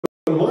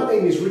My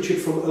name is Richard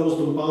from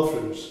Earlsdon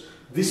Bathrooms.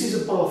 This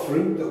is a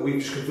bathroom that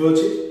we've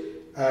converted,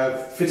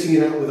 fitting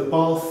it out with a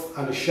bath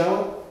and a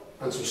shower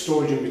and some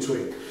storage in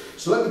between.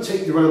 So let me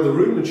take you around the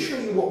room and show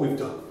you what we've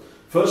done.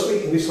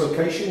 Firstly, in this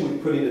location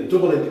we've put in a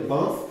double-ended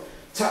bath,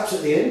 taps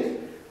at the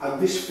end,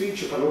 and this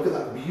feature panel, look at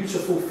that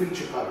beautiful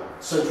feature panel,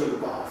 centre of the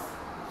bath.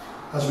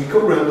 As we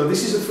come around, now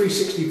this is a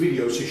 360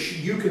 video, so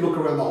you can look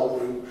around the whole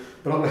room,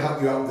 but I'm going to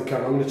help you out with the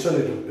camera. I'm going to turn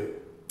it a little bit.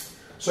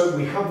 So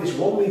we have this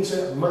 1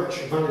 metre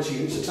match vanity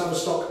unit, it's a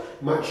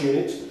Tavistock match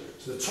unit.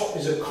 So the top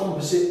is a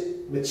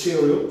composite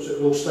material, so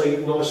it will stay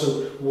nice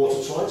and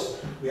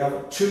watertight. We have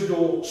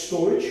 2-door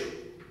storage.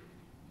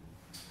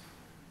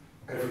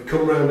 And if we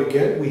come round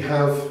again, we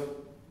have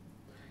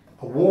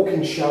a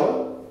walk-in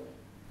shower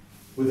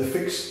with a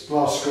fixed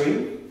glass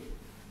screen,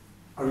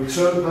 a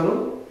return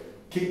panel,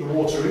 keep the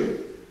water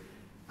in,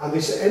 and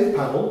this end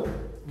panel,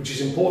 which is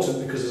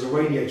important because there's a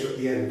radiator at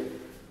the end.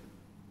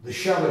 The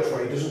shower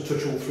tray doesn't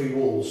touch all 3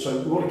 walls,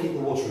 so we want to keep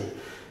the water in.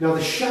 Now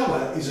the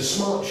shower is a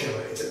smart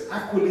shower, it's an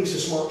aqualisa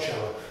smart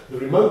shower. The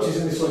remote is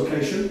in this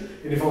location,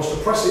 and if I was to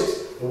press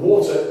it, the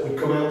water would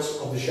come out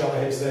of the shower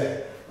heads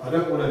there. I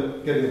don't want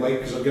to get in the way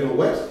because I'll get all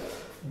wet,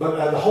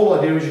 but the whole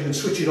idea is you can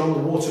switch it on, the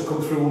water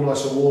come through all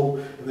nice and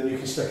warm, and then you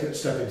can step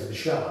into the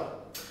shower.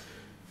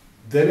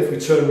 Then if we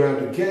turn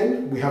around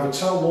again, we have a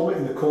towel warmer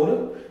in the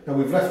corner. Now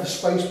we've left the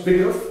space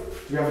big enough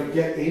to be able to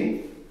get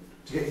in,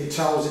 to get your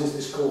towels into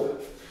this corner.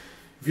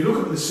 If you look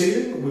up at the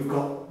ceiling, we've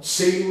got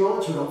ceiling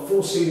lights, we've got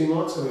 4 ceiling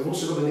lights, and we've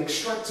also got an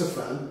extractor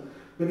fan,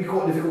 maybe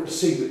quite difficult to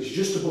see, but it's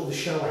just above the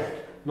shower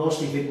head,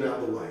 nicely hidden out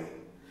of the way.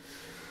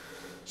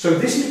 So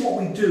this is what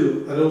we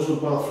do at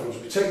Earlsdon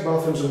Bathrooms. We take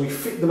bathrooms and we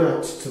fit them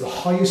out to the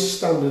highest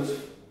standard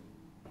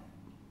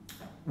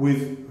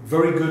with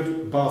very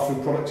good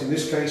bathroom products. In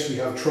this case, we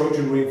have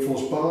Trojan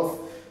reinforced bath,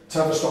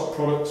 Tavistock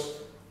product,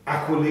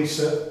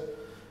 aqualisa.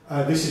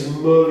 This is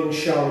Merlin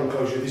shower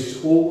enclosure. This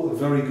is all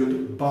very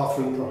good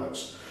bathroom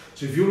products.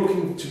 So if you're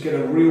looking to get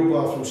a real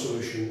bathroom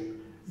solution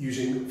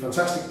using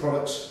fantastic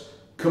products,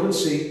 come and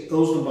see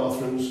Earlsdon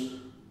Bathrooms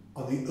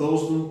on the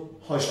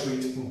Earlsdon High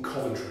Street in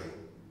Coventry.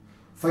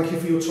 Thank you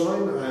for your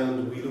time,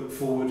 and we look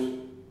forward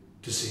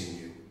to seeing you.